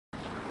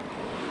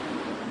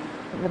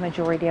the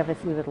majority of us,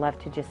 we would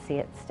love to just see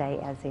it stay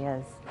as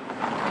is.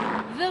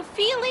 The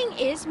feeling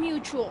is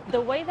mutual. The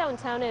way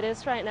downtown it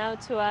is right now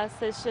to us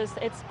is just,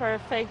 it's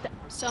perfect.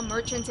 Some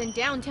merchants in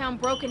downtown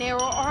Broken Arrow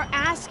are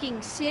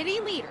asking city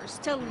leaders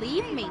to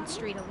leave Main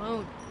Street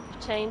alone.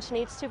 Change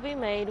needs to be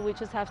made. We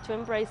just have to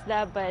embrace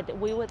that, but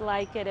we would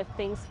like it if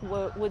things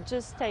would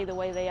just stay the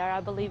way they are. I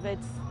believe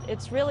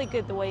it's really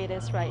good the way it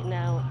is right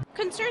now.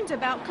 Concerns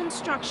about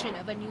construction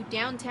of a new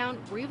downtown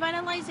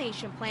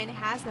revitalization plan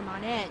has them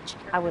on edge.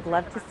 I would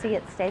love to see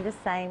it stay the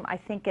same. I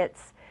think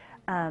it's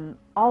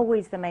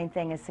always the main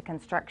thing is the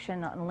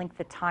construction and length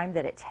of time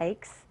that it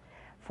takes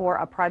for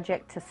a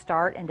project to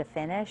start and to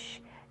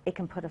finish. It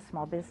can put a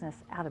small business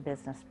out of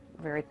business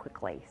very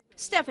quickly.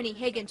 Stephanie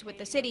Higgins with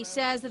the city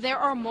says that there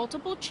are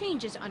multiple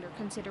changes under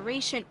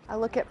consideration. I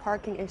look at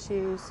parking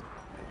issues,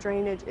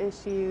 drainage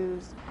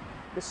issues,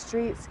 the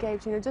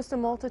streetscapes, just a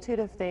multitude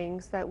of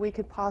things that we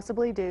could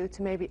possibly do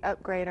to maybe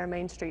upgrade our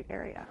Main Street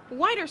area.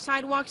 Wider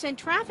sidewalks and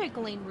traffic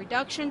lane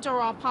reductions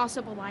are all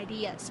possible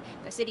ideas.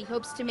 The city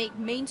hopes to make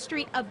Main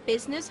Street a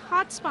business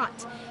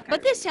hotspot.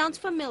 But this sounds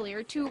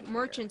familiar to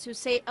merchants who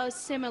say a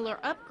similar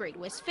upgrade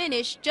was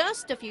finished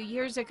just a few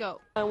years ago.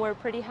 We're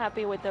pretty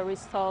happy with the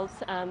results.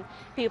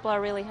 People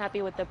are really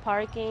happy with the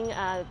parking,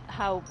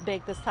 how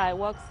big the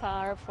sidewalks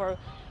are for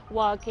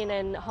walking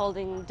and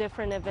holding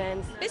different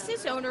events.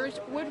 Business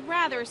owners would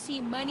rather see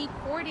money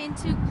poured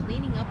into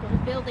cleaning up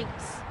old buildings.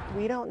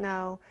 We don't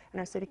know, and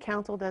our city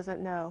council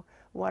doesn't know,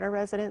 what our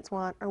residents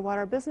want or what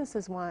our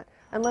businesses want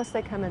unless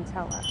they come and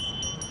tell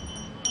us.